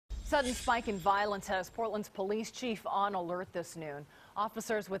Sudden spike in violence has Portland's police chief on alert this noon.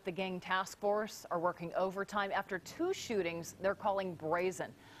 Officers with the gang task force are working overtime after two shootings they're calling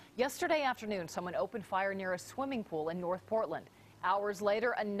brazen. Yesterday afternoon, someone opened fire near a swimming pool in North Portland. Hours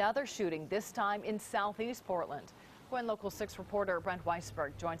later, another shooting, this time in Southeast Portland. KOIN Local 6 reporter Brent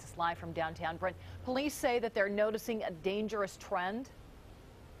Weisberg joins us live from downtown. Brent, police say that they're noticing a dangerous trend.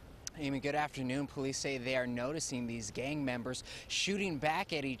 Amy, good afternoon. Police say they are noticing these gang members shooting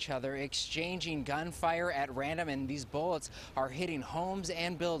back at each other, exchanging gunfire at random, and these bullets are hitting homes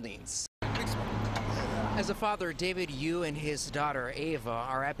and buildings. As a father, David Yu and his daughter Ava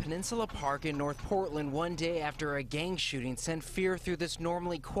are at Peninsula Park in North Portland one day after a gang shooting sent fear through this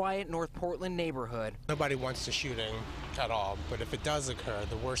normally quiet North Portland neighborhood. Nobody wants the shooting at all, but if it does occur,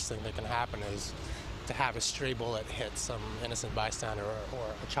 the worst thing that can happen is to have a stray bullet hit some innocent bystander or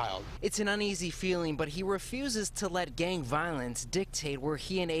a child. It's an uneasy feeling, but he refuses to let gang violence dictate where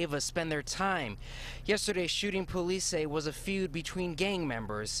he and Ava spend their time. Yesterday's shooting, police say, was a feud between gang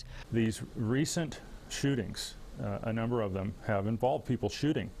members. These recent shootings, a number of them, have involved people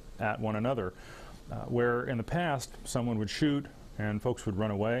shooting at one another, where in the past someone would shoot and folks would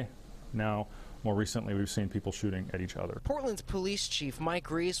run away. Now, more recently, we've seen people shooting at each other. Portland's police chief,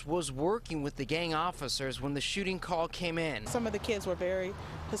 Mike Reese, was working with the gang officers when the shooting call came in. Some of the kids were very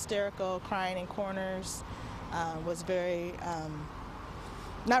hysterical, crying in corners, was very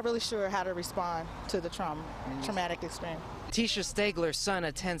not really sure how to respond to the traumatic experience. Tisha Stegler's son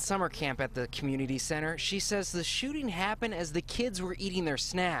attends summer camp at the community center. She says the shooting happened as the kids were eating their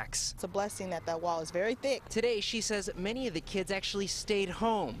snacks. It's a blessing that wall is very thick. Today, she says many of the kids actually stayed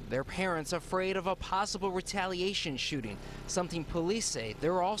home, their parents afraid of a possible retaliation shooting, something police say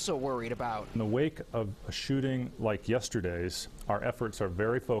they're also worried about. In the wake of a shooting like yesterday's, our efforts are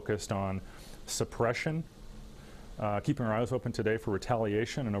very focused on suppression, keeping our eyes open today for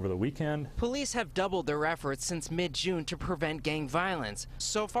retaliation and over the weekend. Police have doubled their efforts since mid-June to prevent gang violence.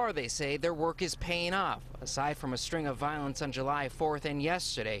 So far, they say, their work is paying off. Aside from a string of violence on July 4th and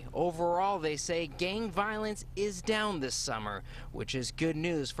yesterday, overall, they say gang violence is down this summer, which is good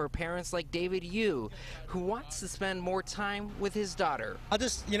news for parents like David Yu, who wants to spend more time with his daughter. I'll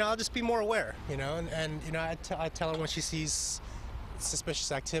just be more aware, and I tell her when she sees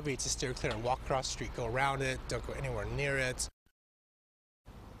suspicious activity to steer clear and walk across the street, go around it, don't go anywhere near it.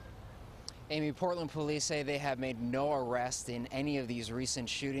 Amy, Portland police say they have made no arrests in any of these recent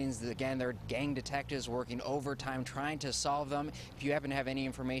shootings. Again, they're gang detectives working overtime trying to solve them. If you happen to have any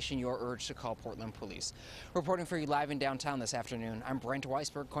information, you're urged to call Portland police. Reporting for you live in downtown this afternoon, I'm Brent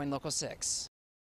Weisberg, KOIN Local 6.